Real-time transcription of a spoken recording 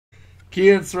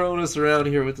Kian's throwing us around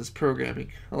here with this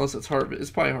programming. Unless it's Harvest.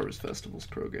 It's probably Harvest Festival's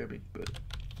programming. But,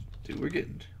 dude, we're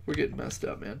getting messed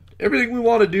up, man. Everything we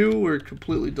want to do, we're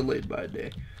completely delayed by a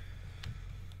day.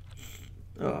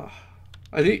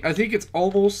 I think it's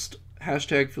almost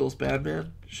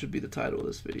 #FeelsBadMan should be the title of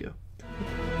this video.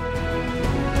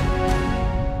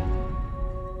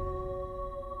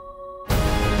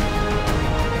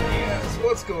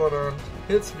 What's going on?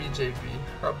 It's me, JB.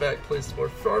 I'm back playing some more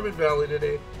Farming Valley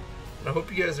today, and I hope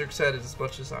you guys are excited as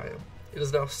much as I am. It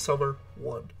is now Summer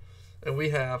 1, and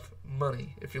we have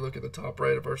money. If you look at the top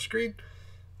right of our screen,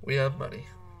 we have money.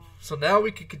 So now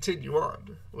we can continue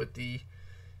on with the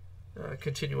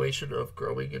continuation of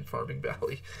growing in Farming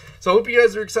Valley. So I hope you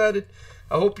guys are excited.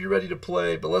 I hope you're ready to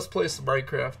play, but let's play some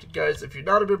Minecraft. Guys, if you're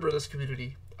not a member of this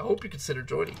community, I hope you consider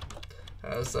joining,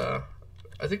 as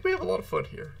I think we have a lot of fun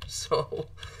here. So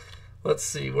let's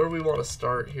see where we want to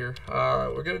start here.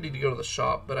 We're going to need to go to the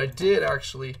shop, but I did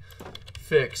actually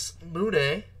fix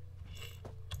Mooney,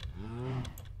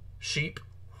 sheep,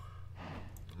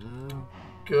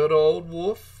 good old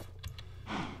wolf,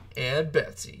 and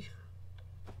Betsy,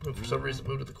 who for some reason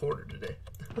moved to the corner today.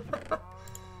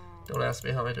 Don't ask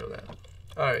me how I know that.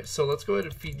 Alright, so let's go ahead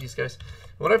and feed these guys.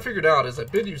 What I figured out is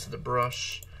I've been using the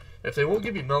brush. If they won't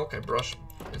give me milk, I brush them.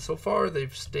 And so far,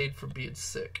 they've stayed from being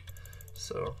sick.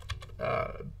 So,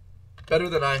 better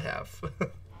than I have.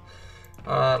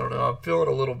 I don't know. I'm feeling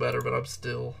a little better, but I'm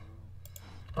still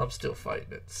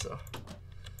fighting it. So,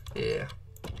 yeah.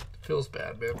 Feels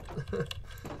bad, man.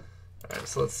 Alright,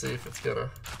 so let's see if it's gonna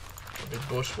let me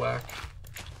bushwhack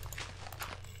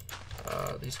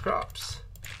these crops.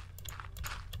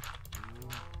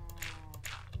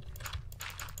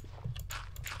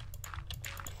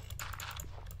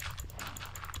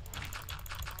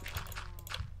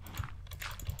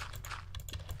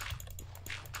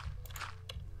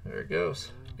 There it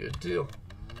goes. Good deal.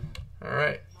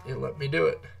 Alright, it let me do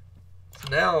it. So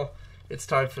now it's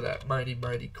time for that mighty,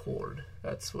 mighty corn.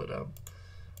 That's what I'm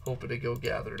hoping to go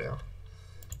gather now.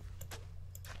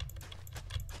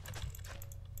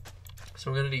 So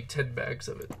we're going to need 10 bags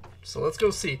of it. So let's go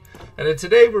see. And then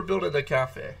today we're building a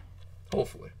cafe.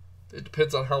 Hopefully. It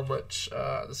depends on how much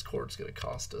this corn's going to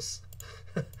cost us.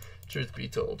 Truth be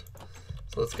told.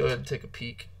 So let's go ahead and take a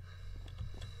peek.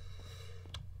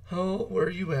 Oh, where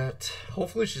are you at?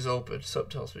 Hopefully she's open.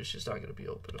 Something tells me she's not going to be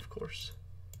open, of course.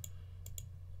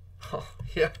 Oh,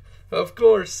 yeah, of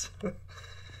course.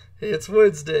 It's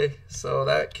Wednesday, so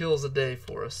that kills a day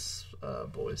for us,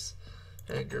 boys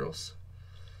and girls.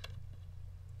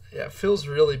 Yeah, it feels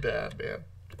really bad, man.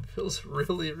 It feels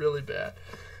really, really bad.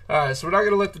 Alright, so we're not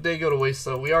going to let the day go to waste,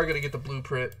 though. We are going to get the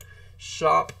blueprint.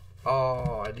 Shop.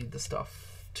 Oh, I need the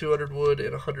stuff. 200 wood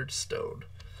and 100 stone.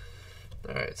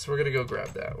 Alright, so we're going to go grab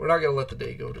that. We're not going to let the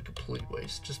day go to complete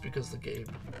waste, just because the game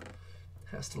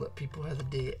has to let people have the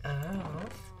day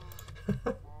off.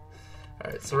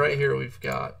 Alright, so right here we've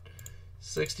got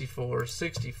 64,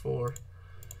 64,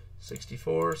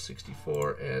 64,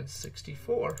 64, and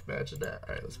 64. Imagine that.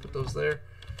 Alright, let's put those there.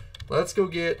 Let's go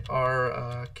get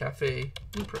our cafe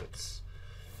blueprints.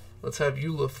 Let's have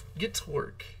Eulif get to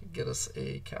work and get us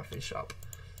a cafe shop.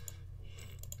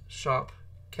 Shop,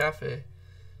 cafe.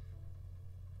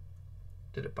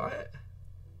 Did it buy it?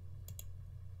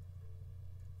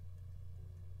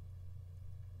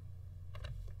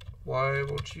 Why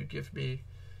won't you give me...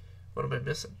 What am I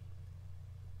missing?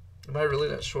 Am I really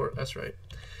that short? That's right.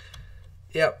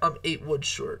 Yeah, I'm 8 wood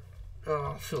short.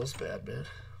 Oh, feels bad, man.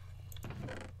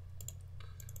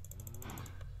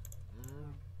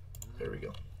 There we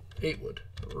go. 8 wood.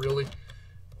 Really?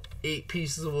 8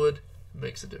 pieces of wood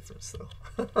makes a difference,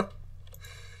 though.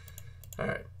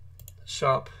 Alright.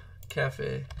 Shop.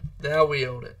 Cafe. Now we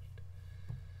own it.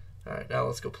 Alright, now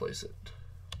let's go place it.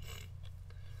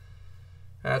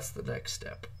 That's the next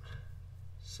step.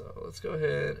 So let's go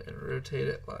ahead and rotate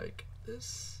it like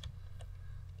this.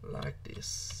 Like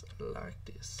this. Like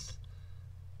this.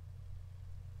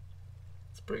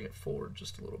 Let's bring it forward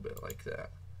just a little bit like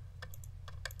that.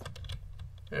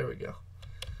 There we go.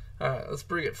 Alright, let's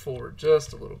bring it forward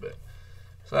just a little bit.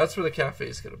 So that's where the cafe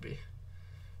is going to be.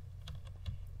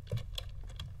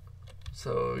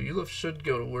 So Eulif should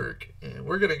go to work, and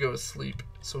we're going to go to sleep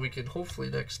so we can hopefully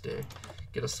next day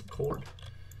get us some corn.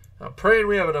 I'm praying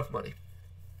we have enough money.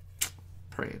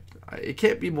 Praying. It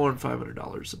can't be more than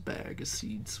 $500 a bag of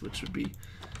seeds, which would be,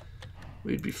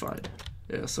 we'd be fine.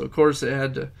 Yeah, so of course it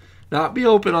had to not be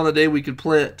open on the day we could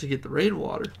plant to get the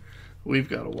rainwater. We've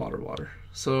got a water.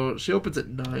 So she opens at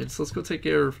 9, so let's go take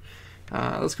care of,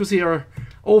 let's go see our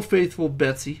old faithful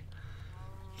Betsy.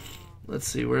 Let's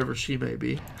see, wherever she may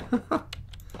be.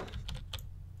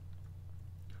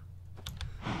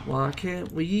 Why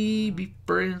can't we be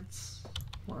friends?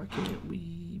 Why can't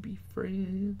we be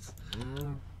friends?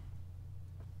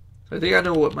 I think I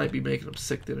know what might be making them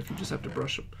sick then if you just have to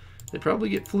brush them. They probably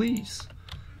get fleas.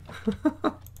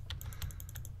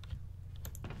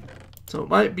 So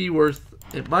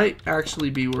it might actually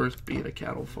be worth being a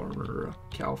cattle farmer or a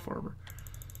cow farmer.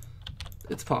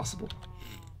 It's possible.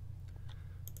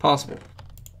 Possible.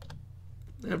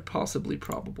 And possibly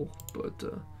probable. But,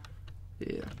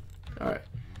 yeah. Alright.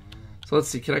 So let's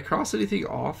see. Can I cross anything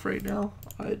off right now?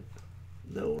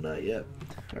 No, not yet.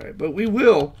 Alright, but we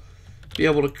will be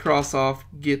able to cross off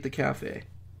get the cafe.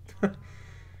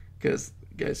 Because,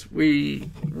 guys, we're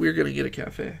going to get a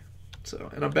cafe. So,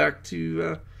 and I'm back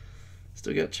to...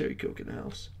 still got cherry coke in the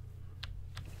house.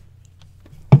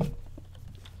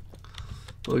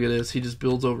 Look at this. He just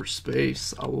builds over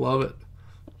space. I love it.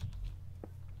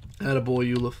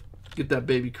 Attaboy, Eulif. Get that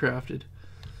baby crafted.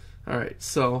 Alright,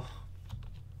 so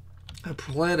I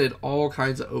planted all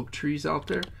kinds of oak trees out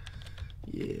there.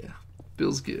 Yeah,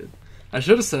 feels good. I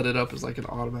should have set it up as like an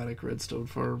automatic redstone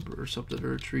farm or something,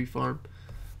 or a tree farm.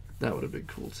 That would have been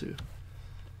cool too.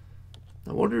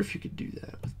 I wonder if you could do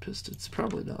that with pistons.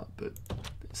 Probably not, but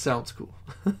it sounds cool.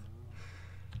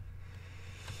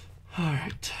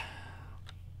 Alright.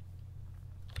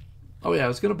 Oh yeah, I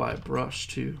was going to buy a brush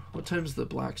too. What time's the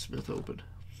blacksmith open?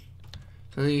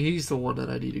 I think he's the one that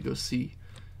I need to go see.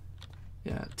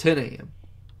 Yeah, 10 a.m.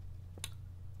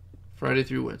 Friday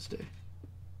through Wednesday.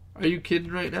 Are you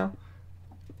kidding right now?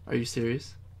 Are you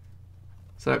serious?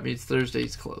 So that means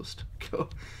Thursday's closed. Go.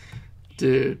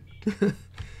 Dude.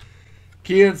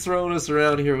 Kian's throwing us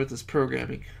around here with this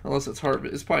programming. Unless it's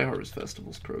Harvest. It's probably Harvest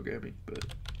Festival's programming, but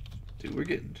dude, we're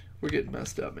getting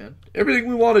messed up, man. Everything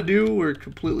we want to do, we're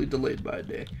completely delayed by a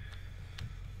day.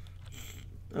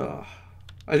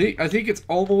 I think it's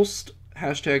almost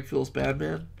hashtag feels bad,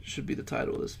 man. Should be the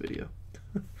title of this video.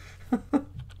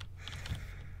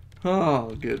 Oh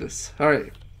goodness.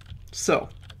 Alright. So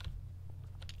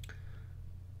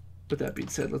with that being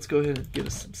said, let's go ahead and get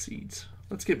us some seeds.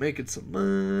 Let's get making some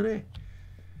money.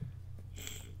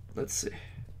 Let's see.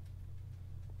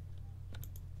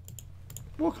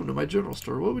 Welcome to my general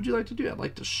store. What would you like to do? I'd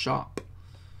like to shop.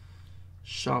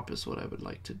 Shop is what I would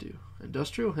like to do.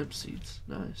 Industrial hemp seeds.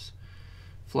 Nice.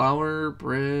 Flour,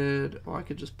 bread. Oh, I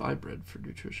could just buy bread for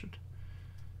nutrition.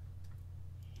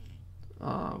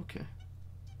 Okay.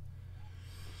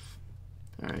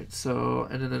 Alright, so,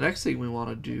 and then the next thing we want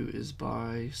to do is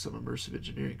buy some immersive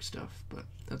engineering stuff, but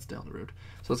that's down the road.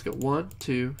 So let's go 1,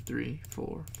 2, 3,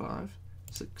 4, 5,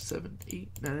 6, 7, 8,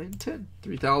 9, 10.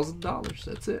 $3,000.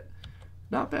 That's it.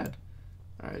 Not bad.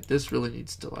 Alright, this really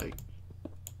needs to, like,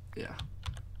 yeah.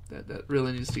 That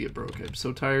really needs to get broke. I'm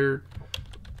so tired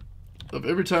of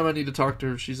every time I need to talk to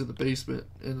her, she's in the basement,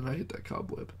 and then I hit that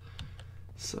cobweb.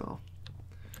 So,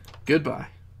 goodbye.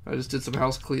 I just did some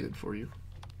house cleaning for you.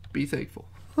 Be thankful.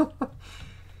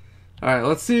 Alright,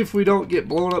 let's see if we don't get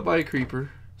blown up by a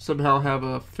creeper. Somehow have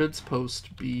a fence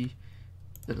post be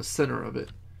in the center of it.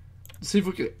 Let's see if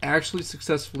we can actually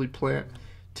successfully plant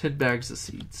 10 bags of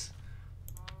seeds.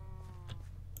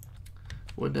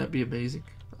 Wouldn't that be amazing?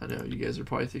 I know, you guys are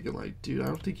probably thinking like, dude, I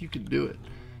don't think you can do it.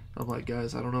 I'm like,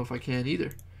 guys, I don't know if I can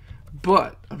either.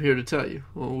 But, I'm here to tell you,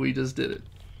 well, we just did it.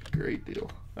 Great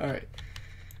deal. Alright.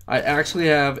 I actually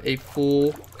have a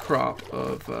full crop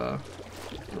of, a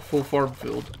full farm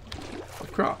field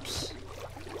of crops.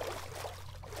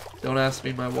 Don't ask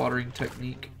me my watering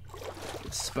technique.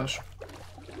 It's special.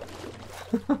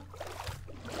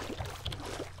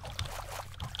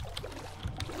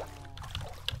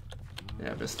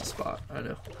 Yeah, I missed a spot. I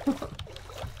know.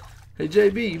 Hey,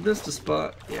 JB, you missed a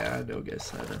spot. Yeah, I know,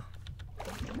 guys. I know.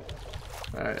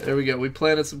 Alright, there we go. We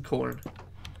planted some corn.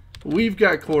 We've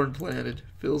got corn planted.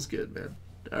 Feels good, man.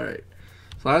 Alright.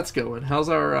 So that's going. How's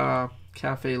our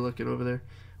cafe looking over there?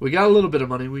 We got a little bit of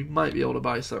money. We might be able to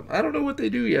buy some. I don't know what they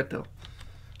do yet, though.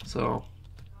 So,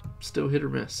 still hit or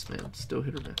miss, man. Still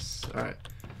hit or miss. Alright.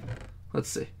 Let's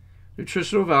see.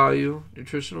 Nutritional value.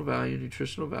 Nutritional value.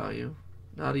 Nutritional value.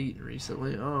 Not eaten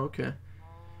recently. Oh, okay.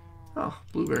 Oh,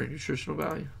 blueberry nutritional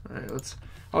value. Alright, let's...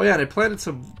 Oh, yeah, and I planted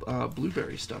some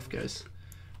blueberry stuff, guys.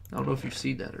 I don't know if you've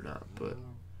seen that or not, but...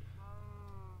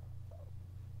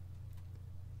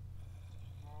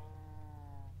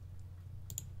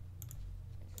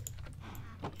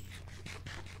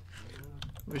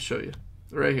 Let me show you.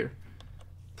 Right here.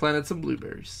 Planted some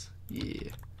blueberries.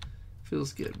 Yeah.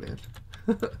 Feels good, man.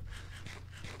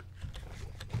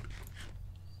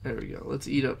 There we go. Let's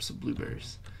eat up some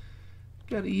blueberries.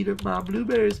 Gotta eat up my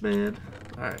blueberries, man.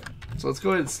 Alright. So let's go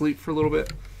ahead and sleep for a little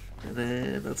bit. And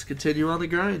then let's continue on the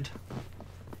grind.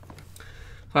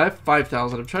 So I have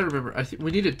 5,000. I'm trying to remember. I think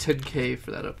we needed 10K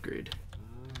for that upgrade.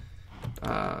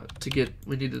 To get,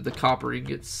 we needed the copper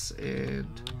ingots,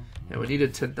 and yeah, we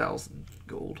needed 10,000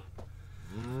 gold.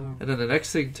 And then the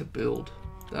next thing to build,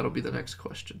 that'll be the next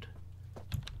question.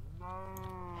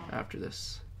 After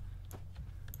this.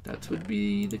 That would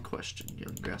be the question,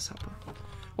 young grasshopper.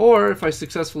 Or if I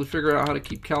successfully figure out how to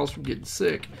keep cows from getting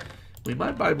sick, we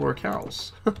might buy more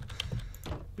cows.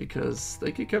 Because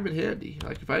they could come in handy.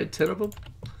 Like if I had 10 of them,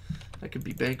 that could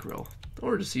be bankroll.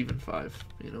 Or just even 5,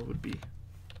 you know, would be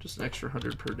just an extra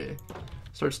 100 per day.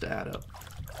 Starts to add up.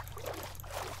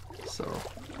 So,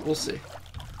 we'll see.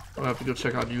 I'll have to go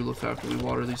check on Ulif after we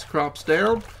water these crops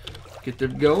down. Get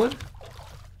them going.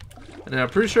 And then I'm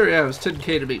pretty sure, yeah, it was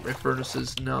 10K to make my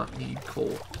furnaces not need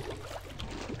coal.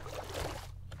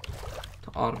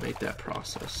 To automate that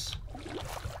process.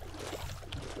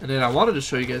 And then I wanted to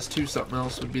show you guys too, something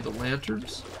else would be the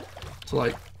lanterns. To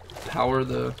like power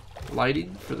the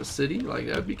lighting for the city. Like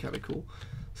that'd be kind of cool.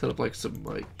 Set up like some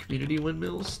like community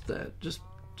windmills that just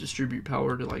distribute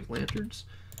power to like lanterns.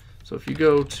 So if you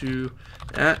go to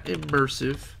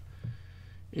 @immersive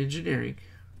engineering,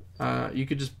 you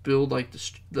could just build like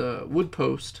the wood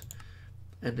post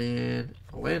and then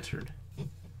a lantern.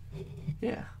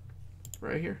 Yeah,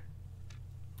 right here.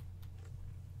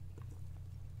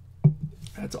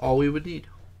 That's all we would need.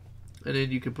 And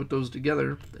then you can put those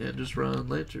together and just run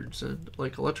lanterns and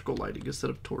like electrical lighting instead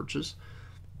of torches.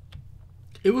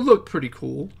 It would look pretty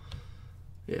cool.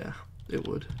 Yeah, it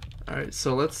would. Alright,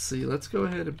 so let's see. Let's go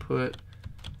ahead and put...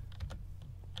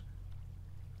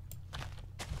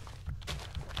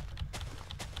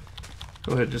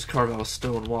 Go ahead and just carve out a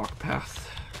stone walk path.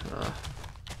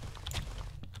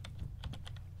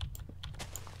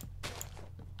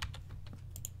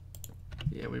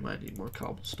 Yeah, we might need more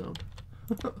cobblestone.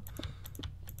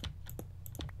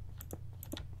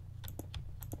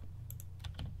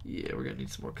 Yeah, we're gonna need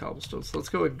some more cobblestone. So let's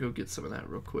go ahead and go get some of that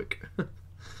real quick.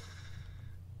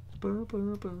 Alright,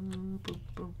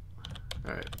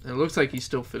 and it looks like he's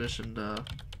still finishing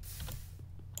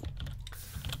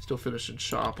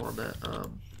shop on that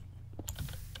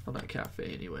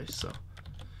cafe anyway, so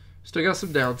still got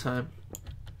some downtime.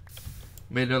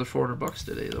 Made another $400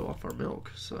 today though off our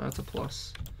milk, so that's a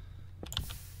plus.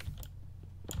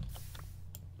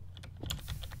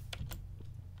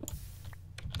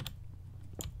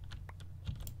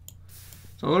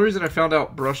 So the only reason I found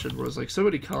out brushing was like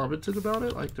somebody commented about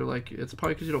it, like they're like, it's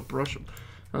probably because you don't brush them.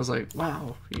 I was like,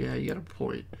 wow, yeah, you got a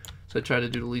point. So I tried to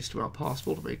do the least amount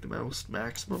possible to make the most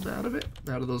maximum out of it,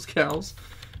 out of those cows.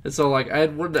 And so like I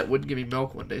had one that wouldn't give me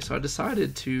milk one day, so I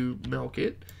decided to milk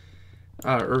it.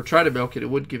 Or try to milk it, it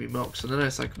wouldn't give me milk. So then I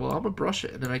was like, well, I'm going to brush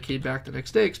it. And then I came back the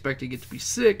next day expecting it to be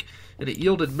sick, and it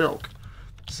yielded milk.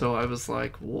 So I was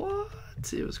like, what?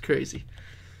 It was crazy.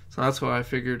 So that's why I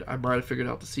figured I might have figured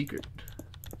out the secret.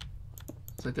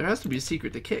 It's like, there has to be a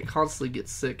secret. They can't constantly get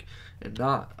sick and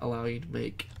not allow you to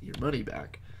make your money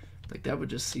back. Like, that would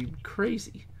just seem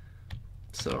crazy.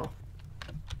 So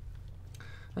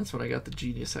that's when I got the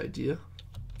genius idea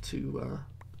to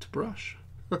brush.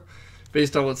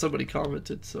 Based on what somebody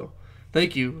commented, so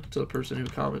thank you to the person who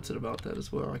commented about that as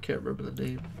well. I can't remember the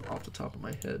name off the top of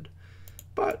my head,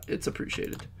 but it's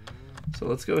appreciated. So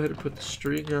let's go ahead and put the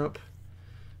string up,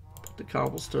 put the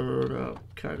cobblestone up,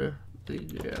 kind of.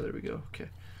 Yeah, there we go. Okay.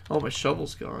 Oh, my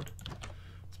shovel's gone.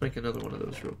 Let's make another one of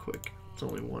those real quick. It's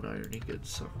only one iron ingot,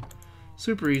 so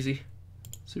super easy,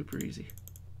 super easy.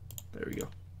 There we go.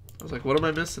 I was like, what am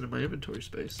I missing in my inventory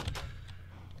space?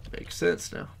 Makes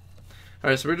sense now.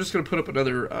 Alright, so we're just going to put up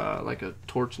another, like a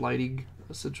torch lighting,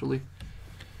 essentially.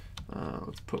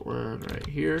 Let's put one right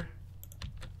here.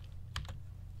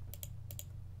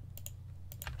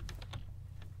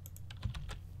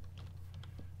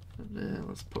 And then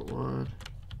let's put one.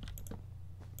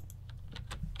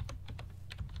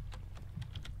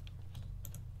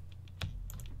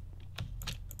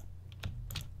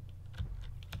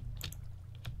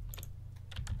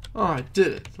 Oh, I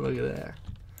did it. Look at that.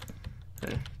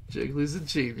 Okay. Jiggly's a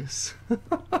genius.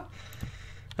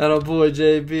 Attaboy,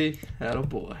 JB.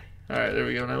 Attaboy. Alright, there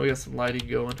we go. Now we got some lighting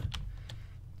going.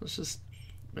 Let's just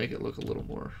make it look a little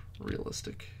more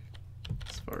realistic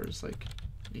as far as like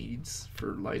needs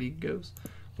for lighting goes.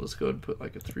 Let's go ahead and put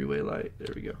like a 3-way light.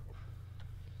 There we go.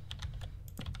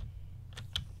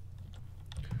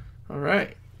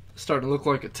 Alright. Starting to look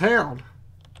like a town.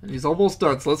 And he's almost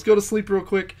done. So let's go to sleep real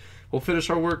quick. We'll finish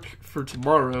our work for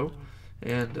tomorrow.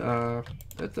 And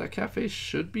that cafe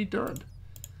should be done.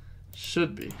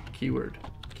 Should be. Keyword.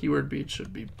 Keyword being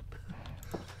should be.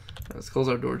 Let's close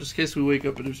our door just in case we wake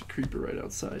up and there's a creeper right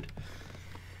outside.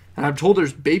 And I'm told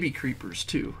there's baby creepers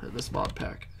too in this mod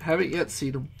pack. Haven't yet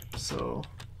seen them, so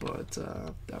but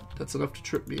that's enough to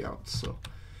trip me out. So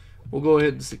we'll go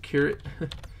ahead and secure it.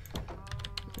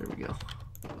 There we go.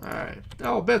 All right.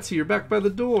 Oh, Betsy, you're back by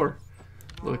the door.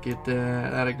 Look at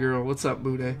that. Atta girl. What's up,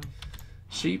 Mooney?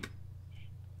 Sheep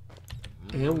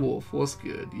and wolf. What's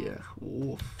good? Yeah,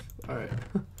 wolf. All right.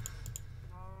 All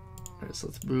right. So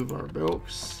let's move our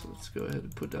milks. Let's go ahead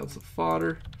and put down some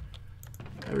fodder.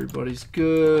 Everybody's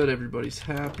good. Everybody's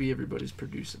happy. Everybody's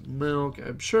producing milk.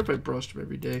 I'm sure if I brushed them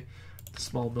every day, the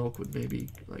small milk would maybe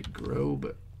like grow,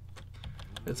 but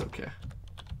it's okay.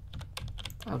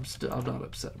 I'm not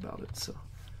upset about it. So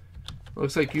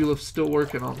looks like Eulif's still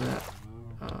working on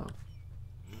that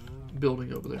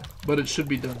building over there, but it should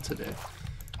be done today.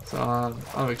 So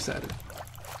I'm excited.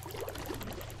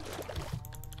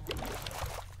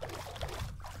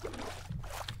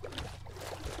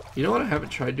 You know what I haven't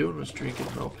tried doing was drinking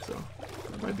milk, though.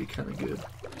 That might be kind of good.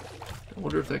 I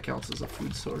wonder if that counts as a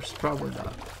food source. Probably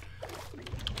not.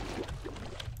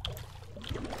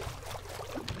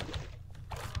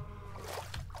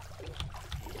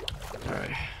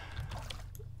 Alright.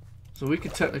 So we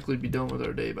could technically be done with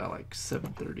our day by like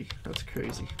 7:30. That's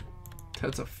crazy.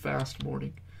 That's a fast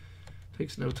morning.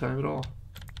 Takes no time at all.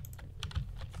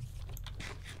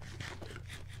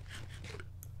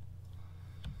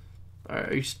 Alright,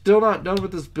 are you still not done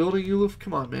with this building, Eulif?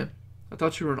 Come on, man. I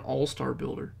thought you were an all-star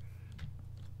builder.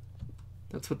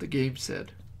 That's what the game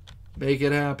said. Make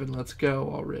it happen. Let's go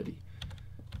already.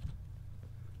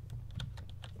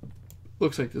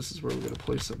 Looks like this is where we're going to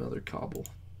place another cobble.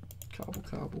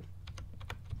 Cobble.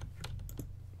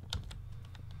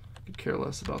 Could care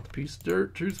less about the piece of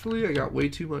dirt. Truthfully, I got way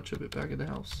too much of it back in the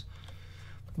house.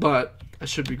 But I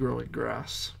should be growing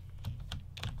grass.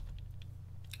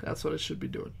 That's what I should be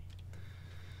doing.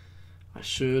 I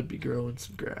should be growing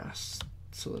some grass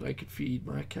so that I could feed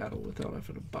my cattle without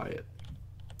having to buy it.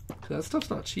 That stuff's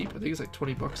not cheap. I think it's like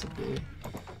 20 bucks a day.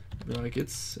 I mean, like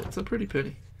it's a pretty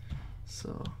penny.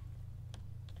 So,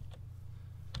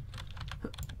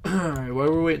 all right,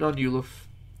 while we're waiting on Eulif,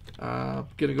 I'm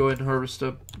gonna go ahead and harvest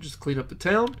up, just clean up the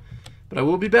town. But I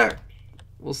will be back.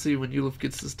 We'll see when Eulif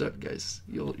gets this done, guys.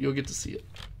 You'll get to see it.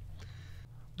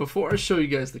 Before I show you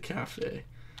guys the cafe,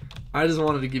 I just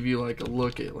wanted to give you like a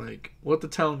look at like what the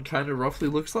town kind of roughly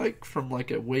looks like from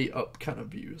like a way up kind of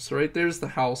view. So right there's the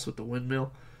house with the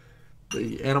windmill,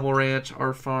 the animal ranch,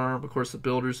 our farm, of course the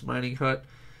builder's mining hut,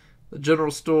 the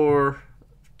general store,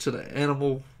 to the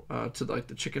animal, to like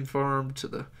the chicken farm, to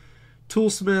the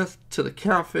toolsmith, to the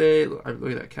cafe. Look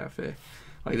at that cafe.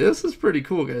 Like this is pretty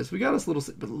cool, guys. We got this little,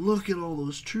 but look at all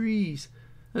those trees.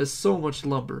 There's so much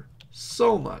lumber,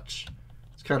 so much.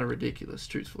 It's kind of ridiculous,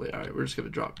 truthfully. All right, we're just going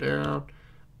to drop down.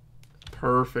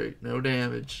 Perfect. No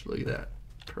damage. Look at that.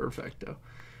 Perfecto.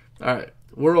 All right,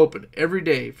 we're open every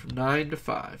day from 9 to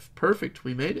 5. Perfect.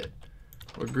 We made it.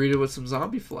 We're greeted with some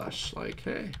zombie flesh. Like,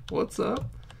 hey, what's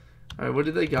up? All right, what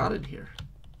do they got in here?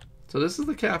 So this is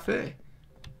the cafe.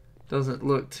 Doesn't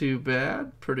look too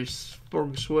bad. Pretty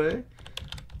feng shui.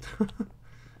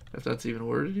 If that's even a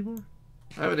word anymore.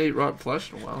 I haven't ate rotten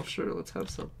flesh in a while. Sure, let's have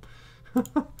some.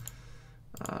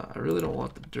 I really don't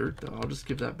want the dirt, though. I'll just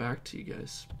give that back to you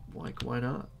guys. Like, why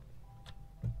not?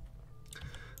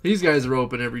 These guys are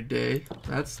open every day.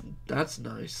 That's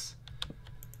nice.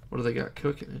 What do they got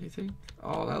cooking? Anything?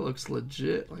 Oh, that looks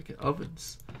legit. Like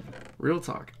ovens. Real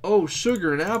talk. Oh,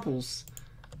 sugar and apples.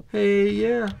 Hey,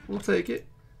 yeah. We'll take it.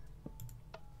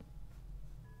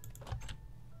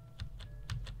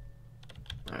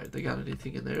 Alright, they got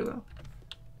anything in there, though?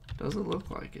 Doesn't look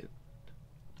like it.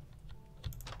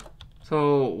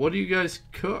 So, what do you guys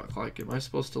cook? Like, am I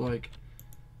supposed to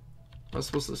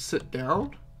sit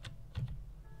down?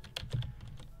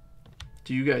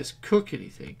 Do you guys cook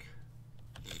anything?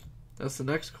 That's the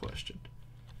next question.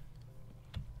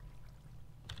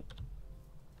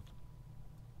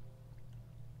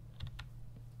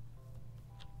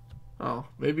 Oh,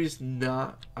 maybe he's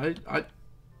not. I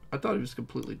thought he was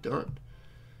completely done.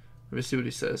 Let me see what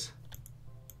he says.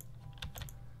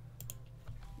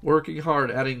 Working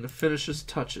hard, adding the finishes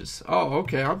touches. Oh,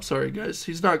 okay. I'm sorry, guys.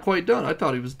 He's not quite done. I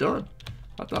thought he was done.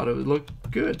 I thought it would look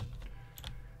good.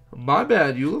 My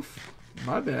bad, Eulif.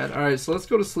 My bad. All right, so let's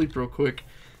go to sleep real quick.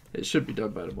 It should be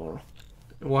done by tomorrow.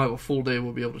 And we'll have a full day.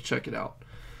 We'll be able to check it out.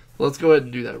 Let's go ahead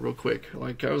and do that real quick.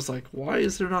 Like, I was like, why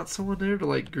is there not someone there to,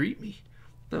 like, greet me?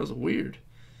 That was weird.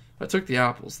 I took the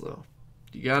apples, though.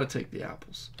 You got to take the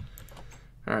apples.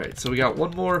 All right, so we got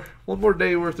one more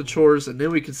day worth of chores, and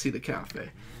then we can see the cafe.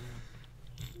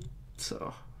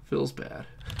 So, feels bad.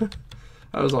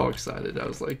 I was all excited. I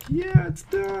was like, yeah, it's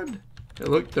done. It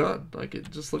looked done. Like,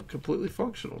 it just looked completely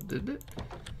functional, didn't it?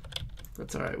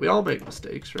 That's alright. We all make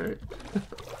mistakes, right?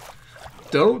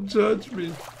 Don't judge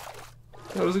me.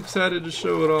 I was excited to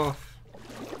show it off.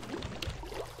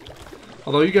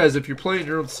 Although, you guys, if you're playing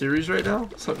your own series right now,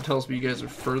 something tells me you guys are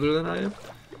further than I am.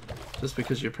 Just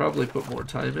because you probably put more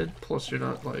time in. Plus, you're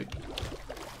not, like...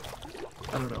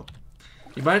 I don't know.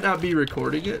 You might not be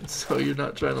recording it, so you're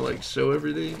not trying to, like, show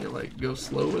everything and, like, go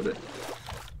slow with it.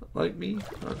 Like me,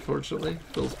 unfortunately.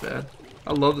 Feels bad.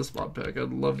 I love this mod pack.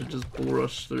 I'd love to just bull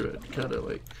rush through it and kind of,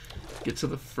 like, get to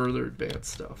the further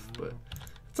advanced stuff. But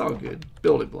it's all good.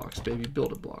 Building blocks, baby.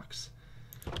 Building blocks.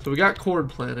 So we got corn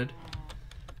planted.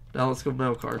 Now let's go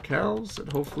milk our cows,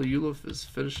 and hopefully Uluf is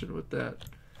finishing with that.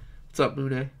 What's up,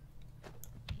 Moonay?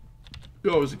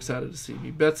 You're always excited to see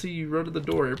me. Betsy, you run to the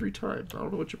door every time. I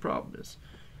don't know what your problem is.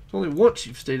 It's only once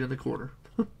you've stayed in the corner.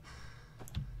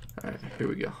 Alright, here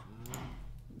we go.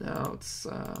 Now let's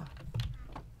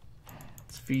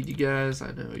feed you guys.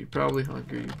 I know you're probably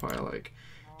hungry. You're probably like,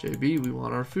 JB, we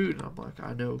want our food. And I'm like,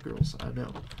 I know, girls, I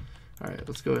know. Alright,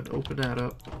 let's go ahead and open that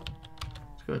up.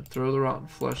 Let's go ahead and throw the rotten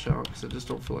flesh out because I just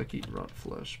don't feel like eating rotten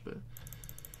flesh. But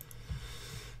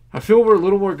I feel we're a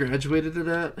little more graduated than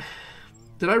that.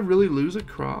 Did I really lose a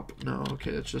crop? No,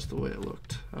 okay, that's just the way it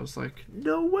looked. I was like,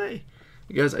 no way.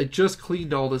 You guys, I just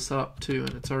cleaned all this up too,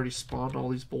 and it's already spawned all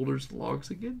these boulders and logs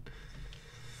again.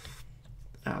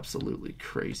 Absolutely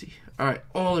crazy. Alright,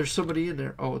 oh, there's somebody in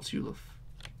there. Oh, it's Uluf.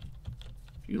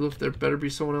 Uluf, there better be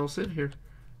someone else in here.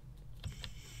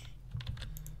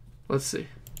 Let's see.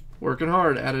 Working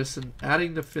hard, Addison,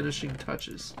 adding the finishing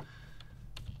touches.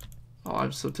 Oh,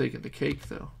 I'm still taking the cake,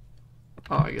 though.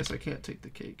 Oh, I guess I can't take the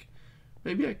cake.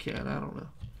 Maybe I can, I don't know.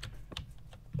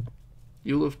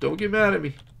 Uluf, don't get mad at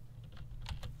me.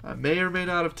 I may or may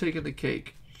not have taken the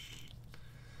cake.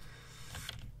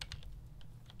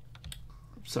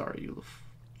 I'm sorry, Uluf.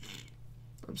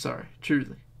 I'm sorry,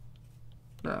 truly.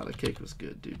 Nah, the cake was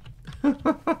good, dude. Like,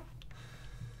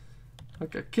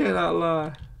 I cannot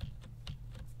lie.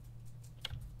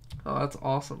 Oh, that's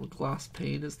awesome. A glass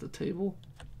pane is the table.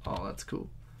 Oh, that's cool.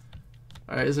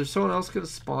 Alright, is there someone else going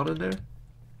to spawn in there?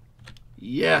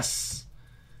 Yes!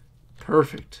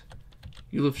 Perfect.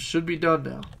 Uluf should be done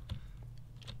now.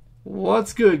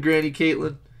 What's good, Granny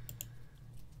Caitlin?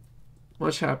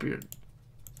 Much happier.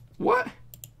 What?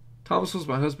 Thomas was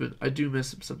my husband. I do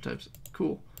miss him sometimes.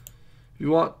 Cool. If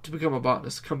you want to become a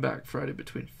botanist, come back Friday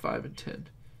between 5 and 10.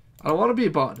 I don't want to be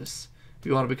a botanist. If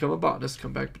you want to become a botanist,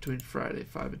 come back between Friday,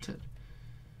 5 and 10.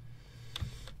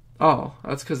 Oh,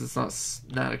 that's because it's not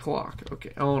 9 o'clock.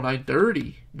 Okay. Oh,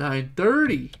 9:30.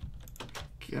 9:30.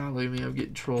 Golly, me, I'm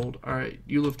getting trolled. Alright,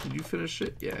 Uluf, did you finish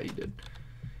it? Yeah, you did.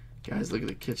 Guys, look at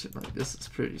the kitchen. Like, this is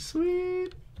pretty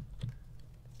sweet.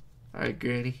 Alright,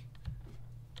 Granny.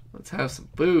 Let's have some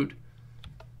food.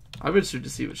 I'm interested to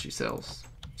see what she sells.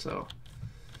 So,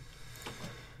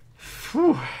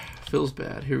 whew, feels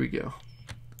bad. Here we go.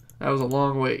 That was a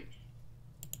long wait.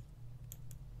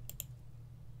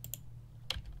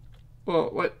 Well,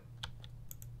 what?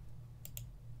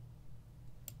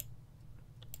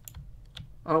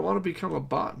 I don't want to become a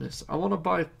botanist. I want to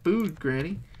buy food,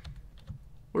 Granny.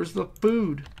 Where's the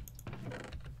food?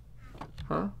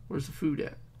 Huh? Where's the food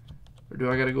at? Or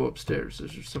do I gotta go upstairs?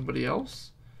 Is there somebody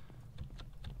else?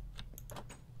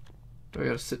 Do I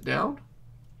gotta sit down?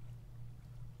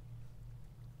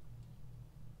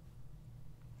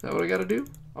 Is that what I gotta do?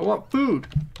 I want food.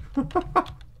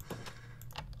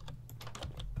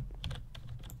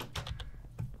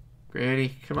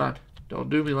 Granny, come on. Don't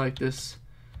do me like this.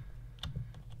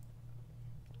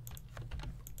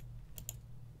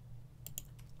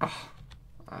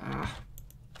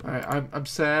 Alright, I'm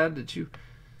sad that you...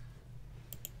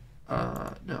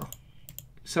 no.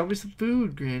 Sell me some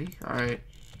food, Granny. Alright,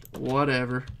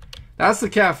 whatever. That's the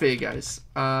cafe, guys.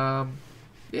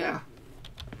 Yeah.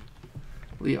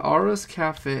 Liara's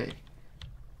Cafe.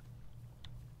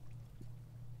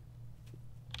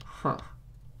 Huh.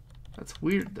 That's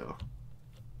weird, though.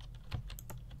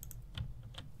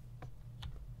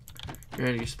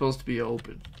 Granny, you're supposed to be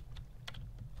open.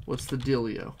 What's the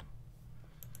dealio?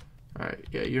 Alright,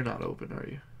 yeah, you're not open, are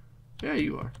you? Yeah,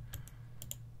 you are.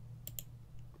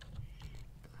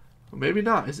 Well, maybe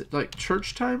not. Is it like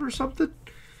church time or something?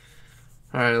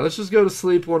 Alright, let's just go to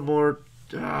sleep one more.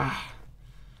 Now,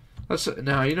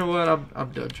 you know what?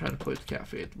 I'm done trying to play the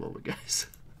cafe at the moment, guys.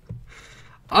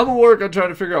 I'm gonna work on trying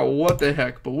to figure out what the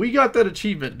heck, but we got that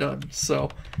achievement done. So,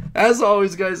 as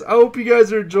always, guys, I hope you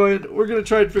guys are enjoying it. We're gonna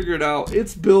try and figure it out.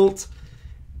 It's built.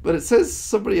 But it says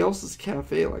somebody else's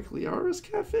cafe, like Liara's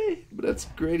Cafe. But that's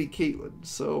Granny Caitlin,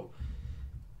 so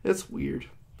it's weird.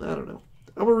 I don't know.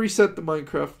 I'm going to reset the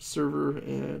Minecraft server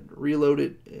and reload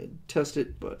it and test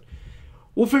it, but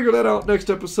we'll figure that out next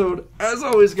episode. As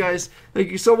always, guys, thank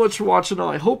you so much for watching.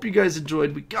 I hope you guys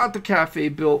enjoyed. We got the cafe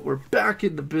built. We're back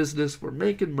in the business. We're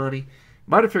making money.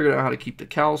 Might have figured out how to keep the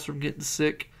cows from getting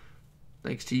sick,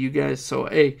 thanks to you guys. So,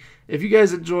 hey, if you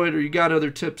guys enjoyed or you got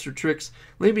other tips or tricks,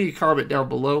 leave me a comment down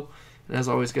below. And as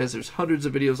always, guys, there's hundreds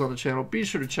of videos on the channel. Be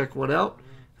sure to check one out.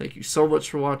 Thank you so much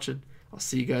for watching. I'll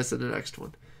see you guys in the next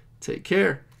one. Take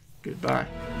care. Goodbye.